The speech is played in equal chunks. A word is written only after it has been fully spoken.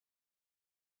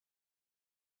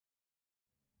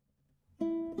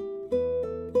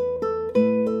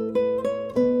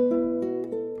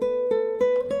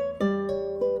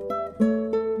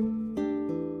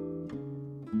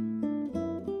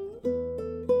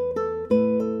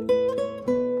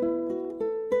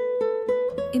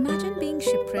Imagine being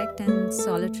shipwrecked and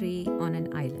solitary on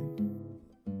an island.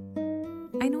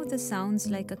 I know this sounds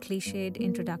like a cliched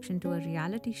introduction to a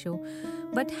reality show,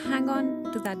 but hang on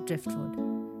to that driftwood.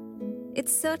 It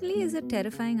certainly is a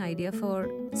terrifying idea for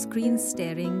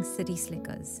screen-staring city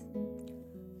slickers.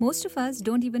 Most of us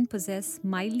don't even possess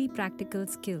mildly practical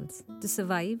skills to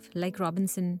survive like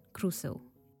Robinson Crusoe.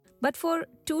 But for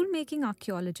tool-making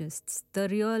archaeologists, the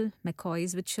real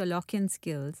McCoys with Sherlockian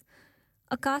skills,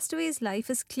 a castaway's life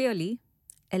is clearly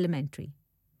elementary.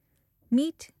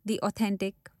 Meet the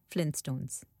authentic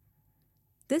Flintstones.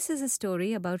 This is a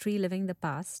story about reliving the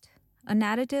past, a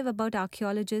narrative about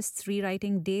archaeologists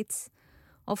rewriting dates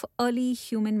of early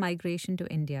human migration to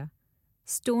India,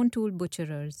 stone tool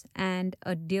butcherers, and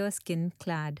a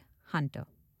deerskin-clad hunter.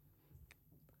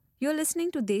 You're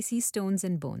listening to Desi Stones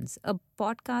and Bones, a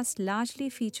podcast largely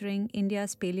featuring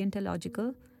India's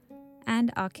paleontological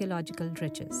and archaeological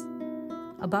riches.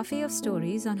 A buffet of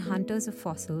stories on hunters of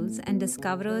fossils and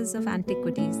discoverers of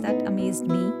antiquities that amazed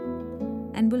me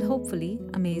and will hopefully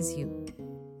amaze you.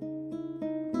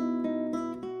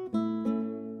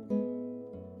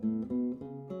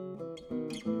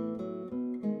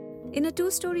 In a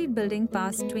two-storied building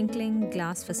past twinkling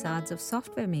glass facades of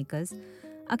software makers,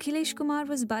 Akhilesh Kumar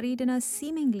was buried in a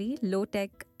seemingly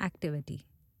low-tech activity.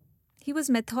 He was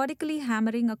methodically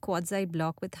hammering a quartzite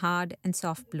block with hard and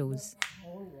soft blows.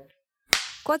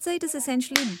 Quartzite is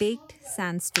essentially baked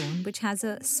sandstone which has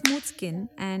a smooth skin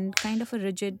and kind of a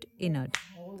rigid innard.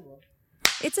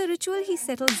 It's a ritual he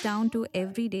settles down to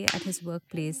every day at his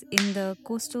workplace in the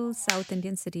coastal South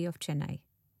Indian city of Chennai.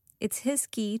 It's his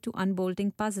key to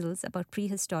unbolting puzzles about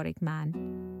prehistoric man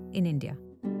in India.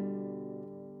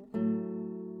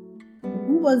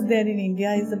 Who was there in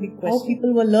India is a big question. How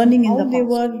people were learning in the past. They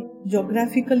were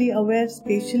geographically aware,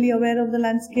 spatially aware of the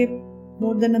landscape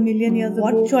more than 1 million years ago.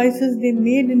 What choices they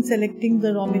made in selecting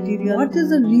the raw material. What is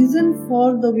the reason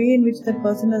for the way in which that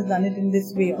person has done it in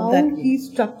this way? How he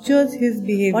structures his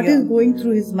behavior. What is going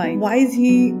through his mind? Why is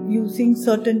he using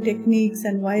certain techniques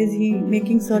and why is he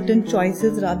making certain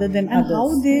choices rather than others? And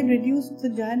how they reduced the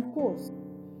giant force.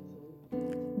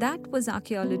 That was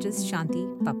archaeologist Shanti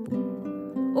Pappu.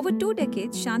 Over 2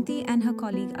 decades, Shanti and her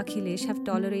colleague Akhilesh have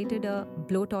tolerated a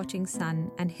blowtorching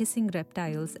sun and hissing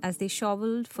reptiles as they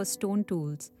shoveled for stone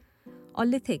tools, or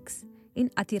lithics, in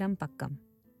Atirampakkam.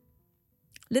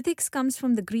 Lithics comes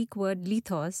from the Greek word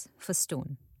lithos for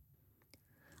stone.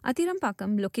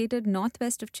 Atirampakkam, located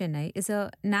northwest of Chennai, is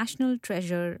a national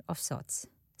treasure of sorts.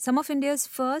 Some of India's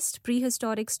first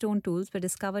prehistoric stone tools were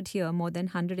discovered here more than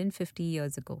 150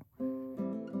 years ago.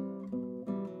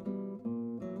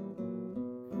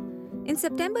 In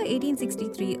September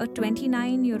 1863, a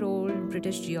 29-year-old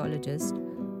British geologist,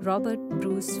 Robert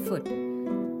Bruce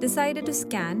Foote, decided to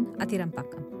scan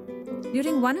Atirampakkam.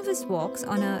 During one of his walks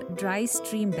on a dry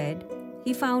stream bed,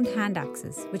 he found hand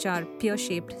axes, which are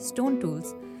pear-shaped stone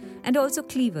tools, and also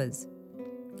cleavers.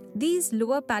 These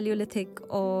lower Paleolithic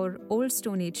or Old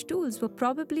Stone Age tools were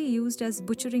probably used as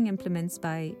butchering implements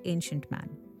by ancient man.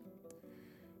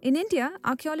 In India,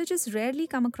 archaeologists rarely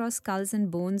come across skulls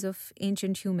and bones of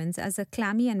ancient humans as a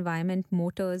clammy environment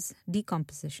motors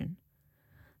decomposition.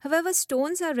 However,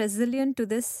 stones are resilient to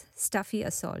this stuffy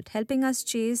assault, helping us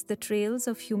chase the trails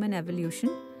of human evolution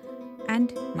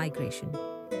and migration.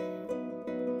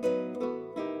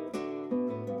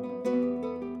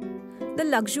 The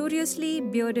luxuriously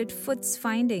bearded Foote's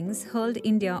findings hurled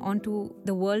India onto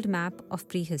the world map of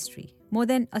prehistory. More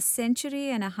than a century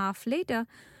and a half later,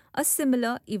 a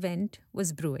similar event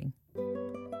was brewing.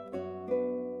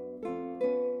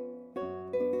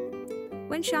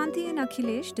 When Shanti and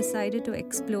Akhilesh decided to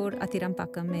explore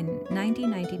Atirampakkam in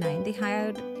 1999, they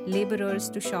hired laborers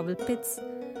to shovel pits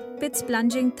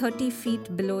plunging 30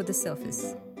 feet below the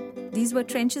surface. These were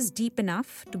trenches deep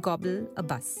enough to gobble a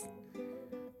bus.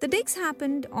 The digs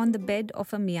happened on the bed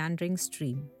of a meandering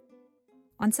stream.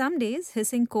 On some days,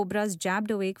 hissing cobras jabbed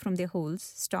awake from their holes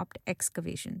stopped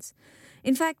excavations.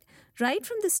 In fact, right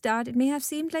from the start, it may have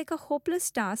seemed like a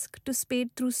hopeless task to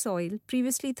spade through soil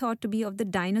previously thought to be of the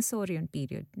dinosaurian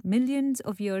period, millions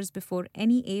of years before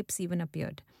any apes even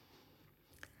appeared.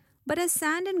 But as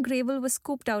sand and gravel were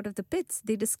scooped out of the pits,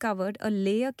 they discovered a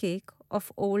layer cake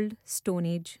of old Stone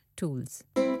Age tools.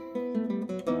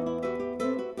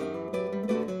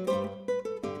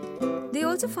 They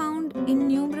also found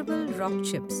innumerable rock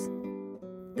chips.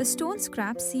 The stone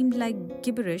scraps seemed like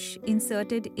gibberish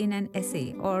inserted in an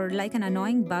essay or like an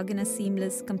annoying bug in a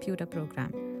seamless computer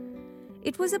program.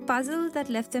 It was a puzzle that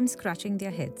left them scratching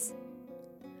their heads.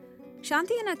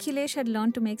 Shanti and Akhilesh had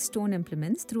learned to make stone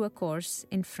implements through a course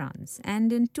in France,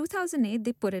 and in 2008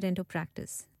 they put it into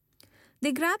practice.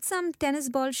 They grabbed some tennis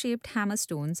ball shaped hammer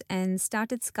stones and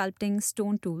started sculpting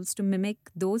stone tools to mimic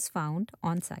those found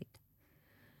on site.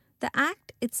 The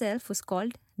act itself was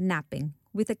called knapping,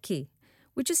 with a K,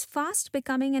 which is fast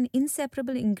becoming an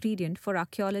inseparable ingredient for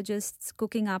archaeologists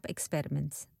cooking up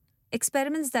experiments.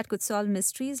 Experiments that could solve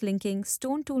mysteries linking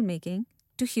stone tool making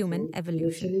to human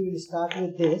evolution. Initially, we'll start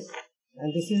with this,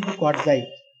 and this is the quartzite.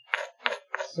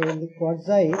 So, in the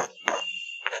quartzite,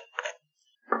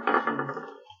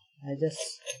 I just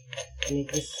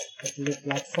make this little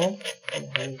platform.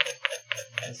 And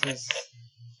this is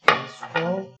very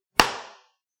strong.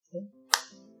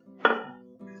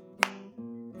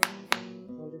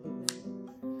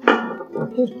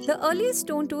 The earliest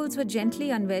stone tools were gently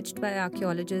unwedged by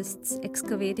archaeologists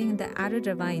excavating in the arid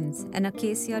ravines and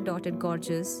acacia-dotted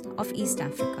gorges of East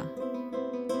Africa.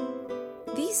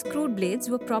 These crude blades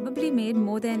were probably made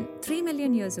more than 3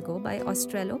 million years ago by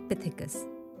Australopithecus.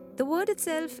 The word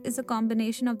itself is a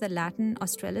combination of the Latin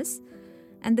australis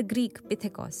and the Greek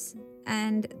pithekos,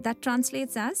 and that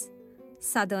translates as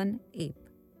southern ape.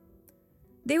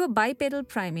 They were bipedal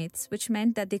primates, which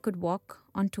meant that they could walk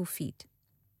on 2 feet.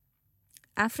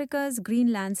 Africa's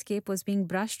green landscape was being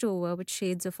brushed over with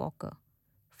shades of ochre.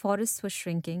 Forests were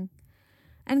shrinking,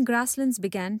 and grasslands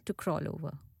began to crawl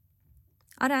over.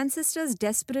 Our ancestors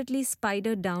desperately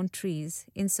spidered down trees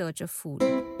in search of food.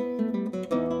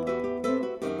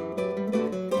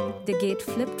 The gait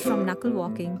flipped from knuckle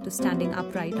walking to standing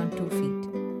upright on 2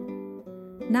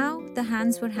 feet. Now the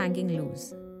hands were hanging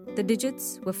loose. The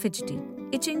digits were fidgety,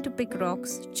 itching to pick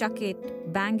rocks, chuck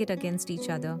it, bang it against each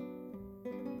other.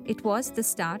 It was the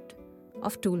start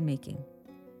of tool making.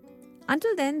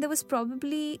 Until then, there was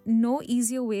probably no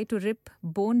easier way to rip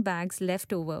bone bags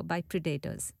left over by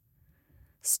predators.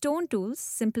 Stone tools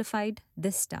simplified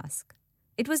this task.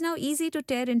 It was now easy to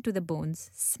tear into the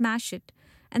bones, smash it,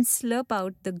 and slurp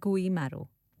out the gooey marrow.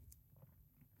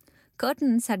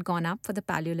 Curtains had gone up for the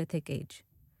Paleolithic age.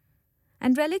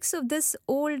 And relics of this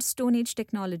old Stone Age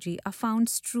technology are found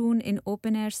strewn in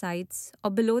open-air sites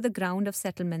or below the ground of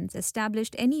settlements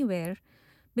established anywhere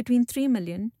between 3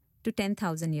 million to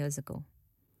 10,000 years ago.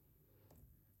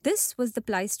 This was the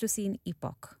Pleistocene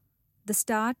epoch, the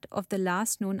start of the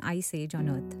last known ice age on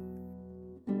Earth.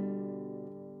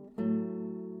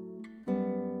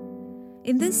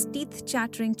 In this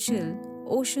teeth-chattering chill,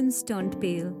 oceans turned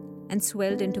pale and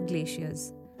swelled into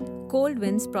glaciers. Cold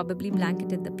winds probably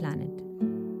blanketed the planet.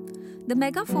 The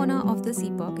megafauna of this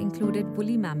epoch included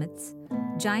woolly mammoths,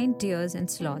 giant deers and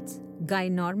sloths,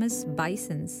 ginormous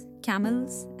bisons,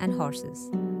 camels, and horses.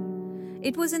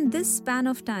 It was in this span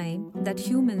of time that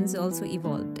humans also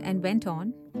evolved and went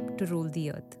on to rule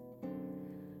the earth.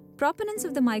 Proponents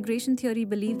of the migration theory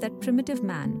believe that primitive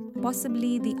man,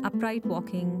 possibly the upright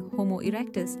walking Homo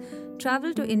erectus,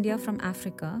 traveled to India from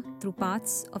Africa through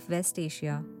parts of West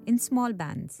Asia in small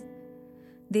bands.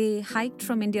 They hiked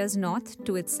from India's north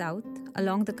to its south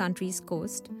along the country's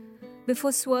coast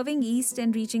before swerving east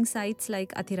and reaching sites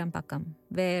like Athirampakam,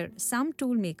 where some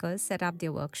tool makers set up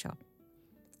their workshop.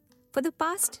 For the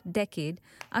past decade,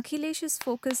 Akhilesh's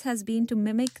focus has been to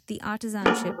mimic the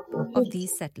artisanship of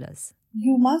these settlers.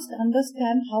 You must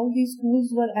understand how these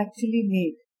tools were actually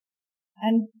made.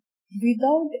 And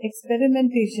without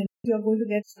experimentation, you are going to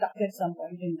get stuck at some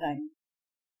point in time.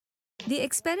 The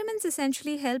experiments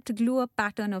essentially helped glue a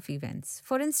pattern of events.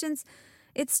 For instance,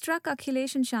 it struck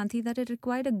Akhilesh and Shanti that it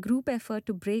required a group effort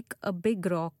to break a big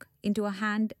rock into a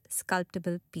hand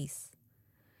sculptable piece.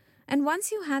 And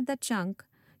once you had that chunk,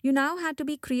 you now had to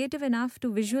be creative enough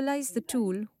to visualize the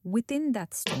tool within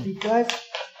that stone. It requires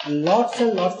lots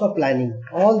and lots of planning.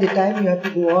 All the time you have to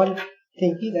go on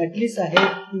thinking at least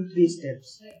ahead 2-3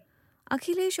 steps.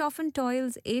 Akhilesh often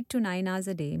toils 8 to 9 hours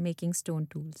a day making stone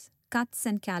tools. Cuts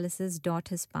and calluses dot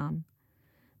his palm.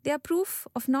 They are proof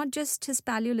of not just his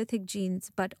Paleolithic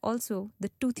genes, but also the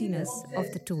toothiness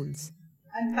of the tools.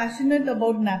 I'm passionate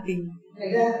about napping.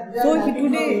 So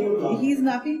today he's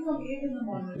napping from 8 in the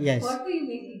morning. Yes. What were you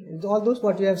making? All those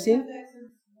what you have seen,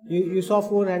 you saw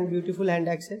 4 beautiful hand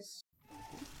axes.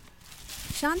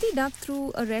 Shanti dug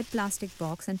through a red plastic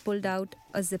box and pulled out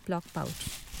a Ziploc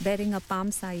pouch, bearing a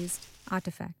palm-sized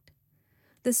artifact.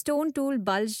 The stone tool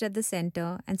bulged at the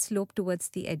center and sloped towards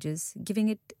the edges, giving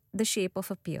it the shape of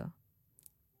a pear.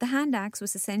 The hand axe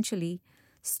was essentially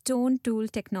stone tool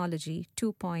technology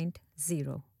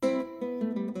 2.0.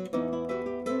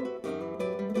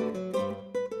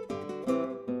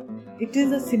 It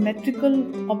is a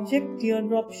symmetrical object,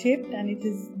 teardrop shaped, and it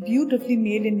is beautifully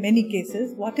made in many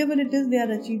cases. Whatever it is, they are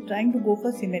trying to go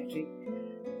for symmetry.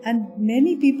 And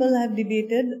many people have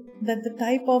debated that the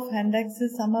type of hand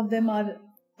axes, some of them are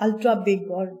ultra big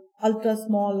or ultra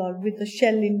small or with a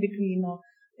shell in between, or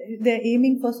they're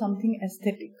aiming for something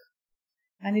aesthetic,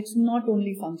 and it's not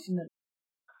only functional.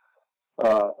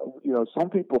 Some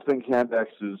people think hand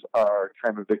axes are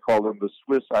they call them the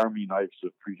Swiss Army knives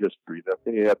of prehistory, that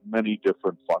they had many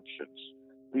different functions.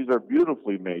 These are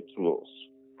beautifully made tools,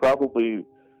 probably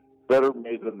better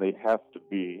made than they have to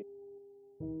be.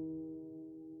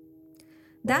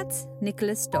 That's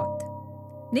Nicholas Toth.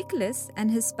 Nicholas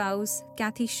and his spouse,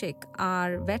 Kathy Schick,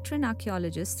 are veteran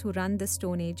archaeologists who run the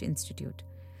Stone Age Institute.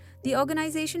 The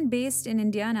organization, based in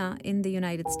Indiana in the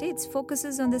United States,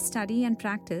 focuses on the study and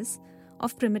practice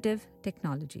of primitive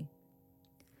technology.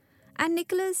 And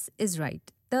Nicholas is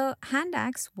right. The hand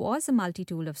axe was a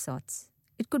multi-tool of sorts.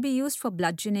 It could be used for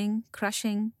bludgeoning,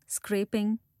 crushing,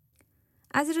 scraping.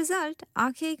 As a result,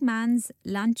 archaic man's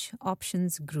lunch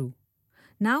options grew.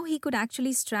 Now he could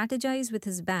actually strategize with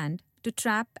his band to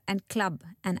trap and club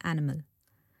an animal,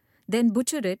 then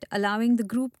butcher it, allowing the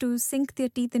group to sink their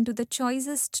teeth into the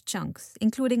choicest chunks,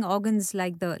 including organs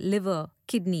like the liver,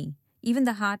 kidney, even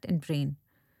the heart and brain.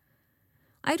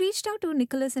 I reached out to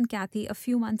Nicholas and Kathy a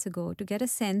few months ago to get a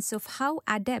sense of how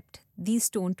adept these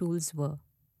stone tools were,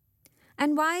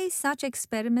 and why such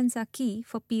experiments are key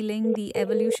for peeling the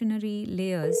evolutionary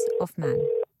layers of man.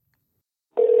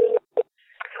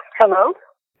 Hello,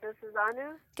 this is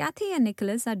Anu. Kathy and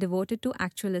Nicholas are devoted to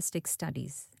actualistic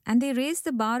studies, and they raise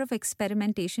the bar of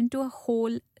experimentation to a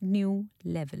whole new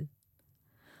level.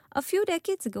 A few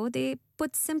decades ago, they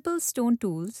put simple stone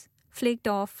tools, flaked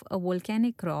off a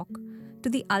volcanic rock, to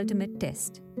the ultimate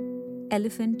test: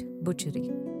 elephant butchery.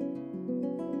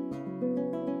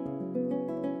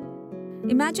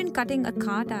 Imagine cutting a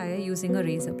car tire using a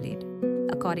razor blade.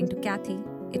 According to Kathy,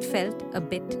 it felt a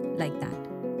bit like that.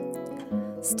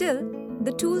 Still,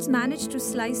 the tools managed to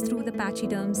slice through the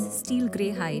pachyderm's steel grey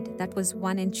hide that was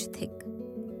 1 inch thick.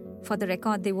 For the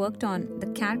record, they worked on the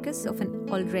carcass of an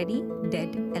already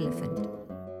dead elephant.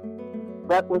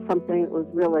 That was something that was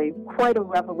really quite a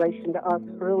revelation to us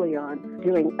early on,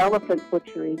 doing elephant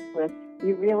butchery with.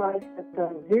 You realize that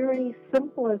the very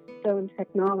simplest stone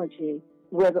technology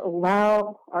would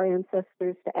allow our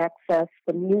ancestors to access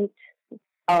the meat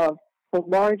of the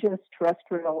largest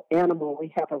terrestrial animal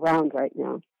we have around right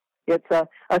now. It's a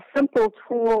simple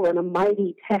tool and a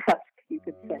mighty task, you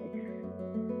could say.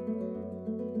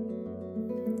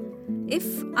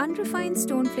 If unrefined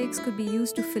stone flakes could be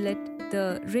used to fillet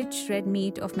the rich red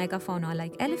meat of megafauna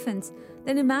like elephants,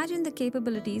 then imagine the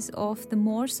capabilities of the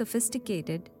more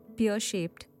sophisticated,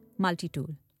 pear-shaped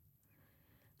multi-tool.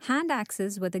 Hand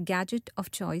axes were the gadget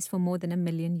of choice for more than 1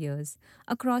 million years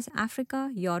across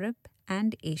Africa, Europe,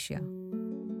 and Asia.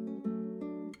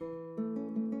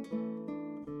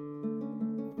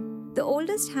 The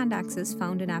oldest hand axes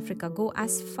found in Africa go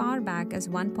as far back as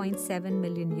 1.7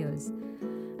 million years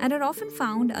and are often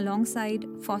found alongside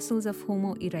fossils of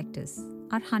Homo erectus,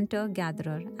 our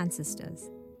hunter-gatherer ancestors.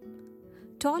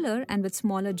 Taller and with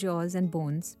smaller jaws and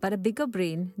bones, but a bigger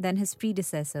brain than his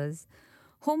predecessors,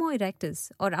 Homo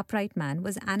erectus, or upright man,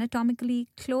 was anatomically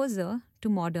closer to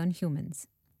modern humans.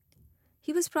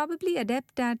 He was probably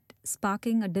adept at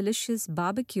sparking a delicious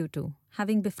barbecue too,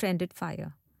 having befriended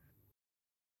fire.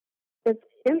 It's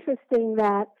interesting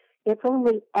that it's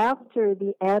only after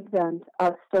the advent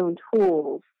of stone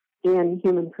tools in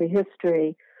human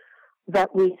prehistory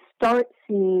that we start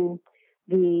seeing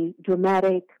the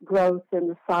dramatic growth in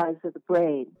the size of the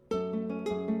brain.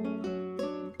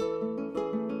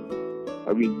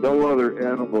 I mean, no other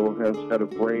animal has had a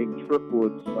brain triple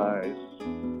its size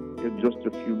in just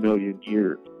a few million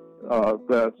years.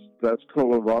 That's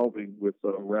co-evolving with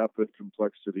rapid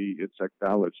complexity in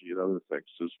technology and other things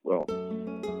as well.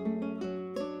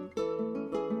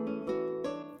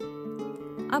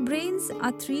 Our brains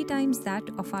are 3 times that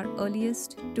of our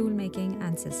earliest tool-making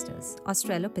ancestors,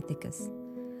 Australopithecus.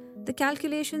 The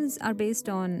calculations are based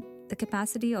on the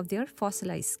capacity of their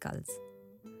fossilized skulls.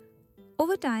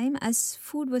 Over time, as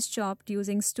food was chopped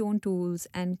using stone tools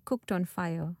and cooked on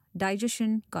fire,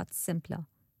 digestion got simpler.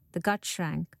 The gut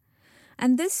shrank,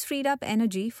 and this freed up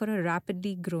energy for a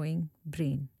rapidly growing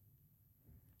brain.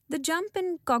 The jump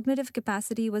in cognitive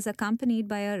capacity was accompanied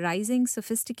by a rising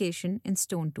sophistication in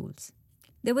stone tools.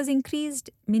 There was increased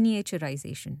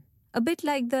miniaturization, a bit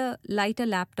like the lighter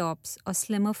laptops or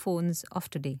slimmer phones of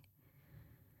today.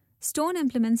 Stone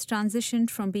implements transitioned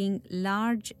from being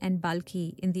large and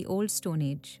bulky in the Old Stone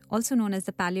Age, also known as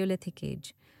the Paleolithic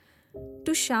Age,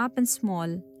 to sharp and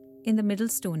small in the Middle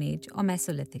Stone Age or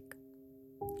Mesolithic.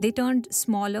 They turned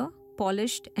smaller,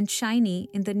 polished, and shiny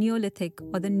in the Neolithic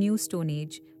or the New Stone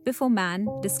Age before man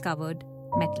discovered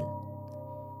metal.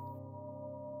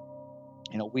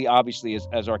 We obviously,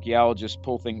 as archaeologists,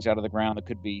 pull things out of the ground that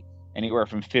could be anywhere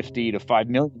from 50 to 5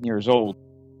 million years old.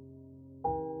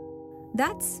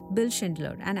 That's Bill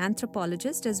Schindler, an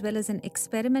anthropologist as well as an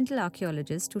experimental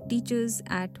archaeologist who teaches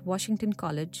at Washington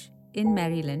College in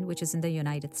Maryland, which is in the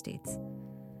United States.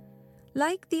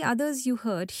 Like the others you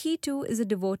heard, he too is a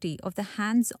devotee of the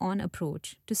hands-on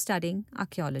approach to studying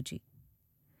archaeology.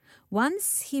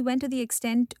 Once he went to the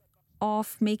extent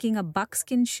of making a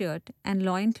buckskin shirt and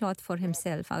loincloth for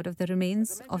himself out of the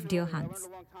remains of deer hunts.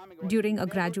 During a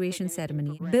graduation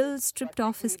ceremony, Bill stripped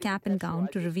off his cap and gown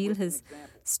to reveal his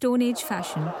Stone Age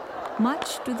fashion,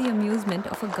 much to the amusement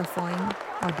of a guffawing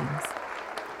audience.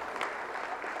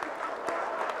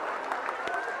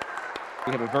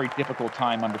 We have a very difficult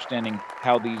time understanding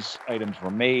how these items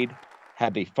were made, how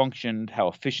they functioned, how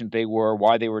efficient they were,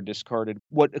 why they were discarded.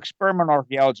 What experimental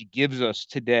archaeology gives us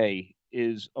today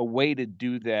is a way to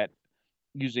do that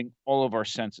using all of our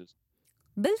senses.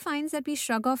 Bill finds that we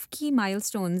shrug off key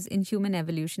milestones in human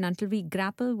evolution until we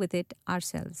grapple with it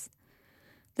ourselves.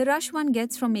 The rush one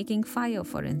gets from making fire,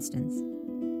 for instance.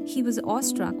 He was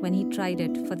awestruck when he tried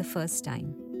it for the first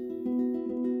time.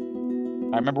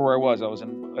 I remember where I was. I was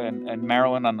in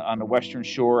Maryland on the Western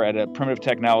Shore at a primitive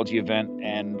technology event,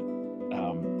 and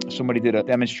somebody did a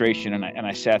demonstration, and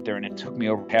I sat there, and it took me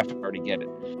over half an hour to get it.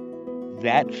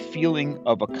 That feeling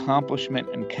of accomplishment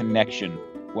and connection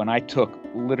when I took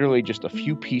literally just a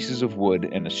few pieces of wood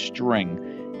and a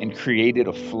string and created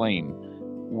a flame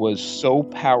was so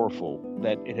powerful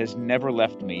that it has never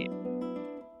left me.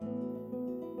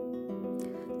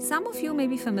 Some of you may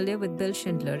be familiar with Bill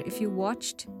Schindler if you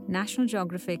watched National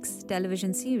Geographic's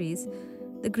television series,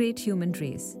 The Great Human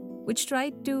Race, which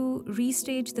tried to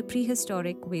restage the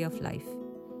prehistoric way of life.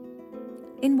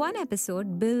 In one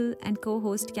episode, Bill and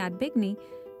co-host Kat Bigney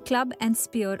club and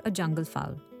spear a jungle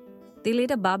fowl. They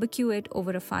later barbecue it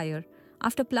over a fire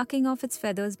after plucking off its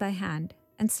feathers by hand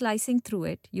and slicing through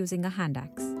it using a hand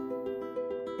axe.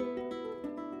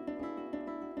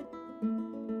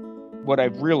 What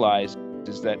I've realized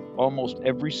is that almost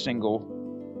every single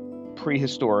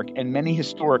prehistoric and many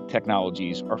historic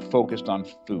technologies are focused on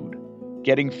food.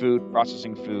 Getting food,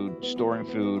 processing food, storing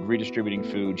food, redistributing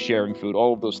food, sharing food,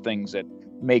 all of those things that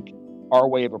make our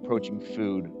way of approaching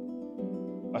food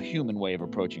a human way of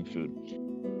approaching food.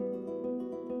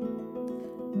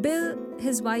 Bill,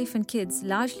 his wife and kids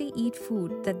largely eat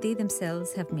food that they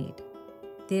themselves have made.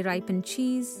 They ripen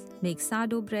cheese, make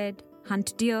sourdough bread,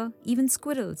 hunt deer, even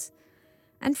squirrels,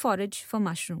 and forage for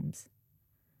mushrooms.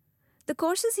 The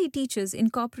courses he teaches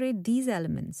incorporate these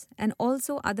elements and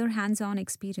also other hands-on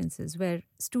experiences where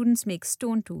students make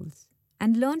stone tools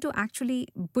and learn to actually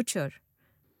butcher.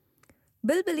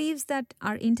 Bill believes that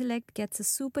our intellect gets a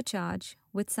supercharge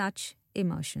with such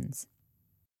immersions.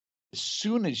 As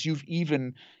soon as you've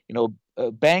even,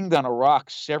 banged on a rock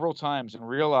several times and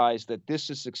realized that this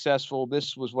is successful,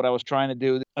 this was what I was trying to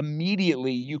do,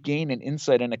 immediately you gain an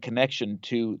insight and a connection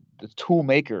to the tool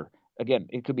maker. Again,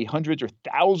 it could be hundreds or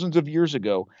thousands of years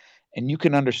ago, and you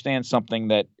can understand something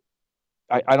that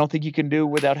I don't think you can do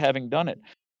without having done it.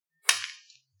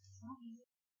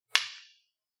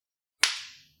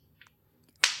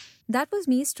 That was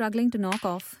me struggling to knock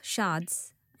off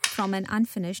shards from an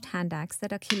unfinished hand axe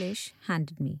that Akhilesh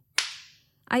handed me.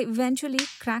 I eventually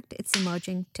cracked its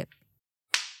emerging tip.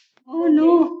 Oh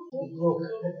no!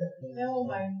 Never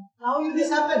mind. How this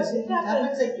happens? It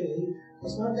happens actually.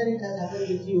 It's not that it has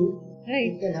happened with you.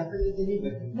 Right. It can happen with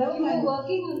anybody. Now you are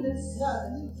working on this.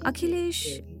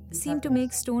 Akhilesh seemed to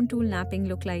make stone tool napping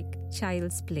look like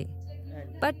child's play.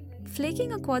 But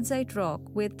flaking a quartzite rock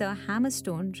with a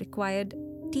hammerstone required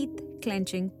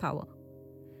teeth-clenching power.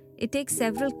 It takes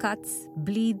several cuts,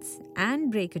 bleeds,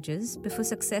 and breakages before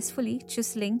successfully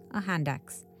chiseling a hand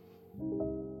axe.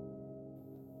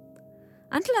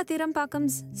 Until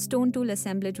Atirampakam's stone tool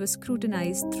assemblage was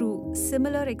scrutinized through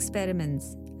similar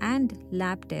experiments and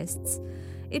lab tests,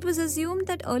 it was assumed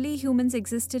that early humans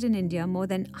existed in India more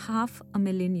than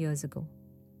 500,000 years ago.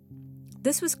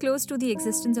 This was close to the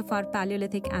existence of our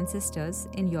Paleolithic ancestors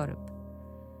in Europe.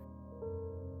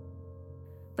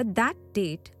 But that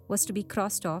date was to be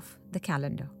crossed off the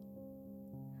calendar.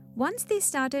 Once they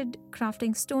started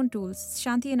crafting stone tools,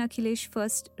 Shanti and Akhilesh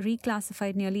first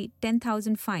reclassified nearly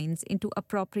 10,000 finds into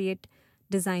appropriate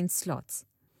design slots.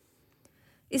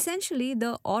 Essentially,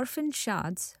 the orphaned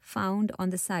shards found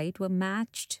on the site were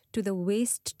matched to the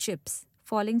waste chips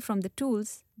falling from the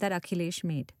tools that Akhilesh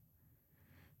made.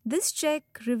 This check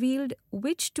revealed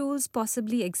which tools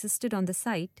possibly existed on the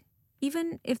site,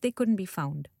 even if they couldn't be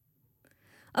found.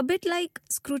 A bit like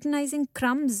scrutinizing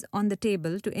crumbs on the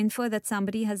table to infer that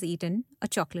somebody has eaten a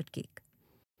chocolate cake.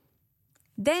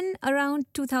 Then, around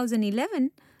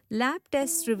 2011, lab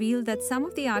tests revealed that some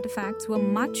of the artifacts were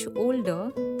much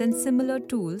older than similar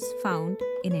tools found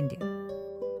in India.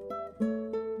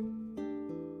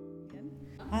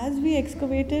 As we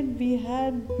excavated, we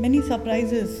had many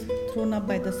surprises thrown up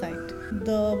by the site.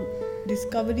 The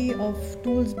discovery of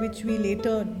tools which we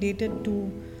later dated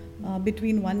to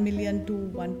between 1 million to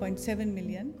 1.7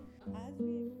 million.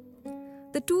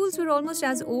 The tools were almost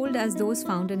as old as those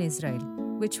found in Israel,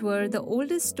 which were the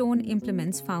oldest stone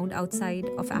implements found outside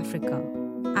of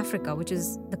Africa, which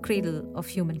is the cradle of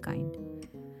humankind.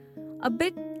 A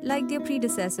bit like their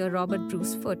predecessor, Robert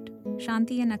Bruce Foote,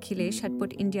 Shanti and Akhilesh had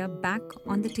put India back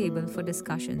on the table for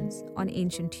discussions on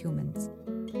ancient humans.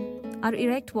 Our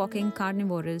erect walking,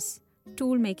 carnivorous,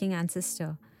 tool-making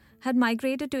ancestor had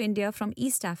migrated to India from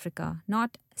East Africa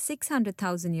not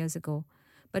 600,000 years ago,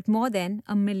 but more than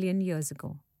 1 million years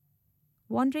ago.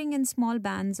 Wandering in small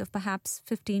bands of perhaps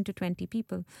 15 to 20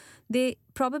 people, they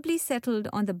probably settled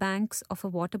on the banks of a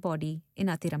water body in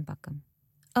Athirampakkam,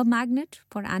 a magnet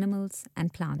for animals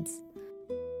and plants.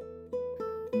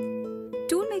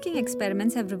 Tool-making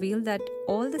experiments have revealed that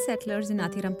all the settlers in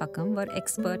Athirampakkam were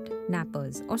expert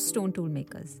knappers or stone tool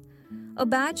makers, a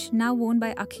badge now worn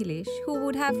by Akhilesh, who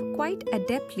would have quite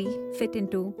adeptly fit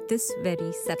into this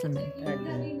very settlement.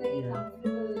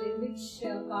 Which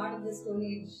part of the Stone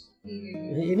Age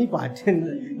period? Any part.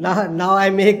 now I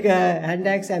make hand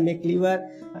axe, I make cleaver,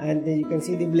 and you can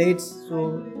see the blades,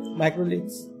 so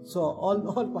microliths, so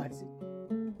all parts.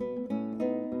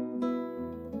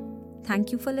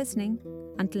 Thank you for listening.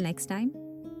 Until next time,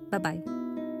 bye-bye.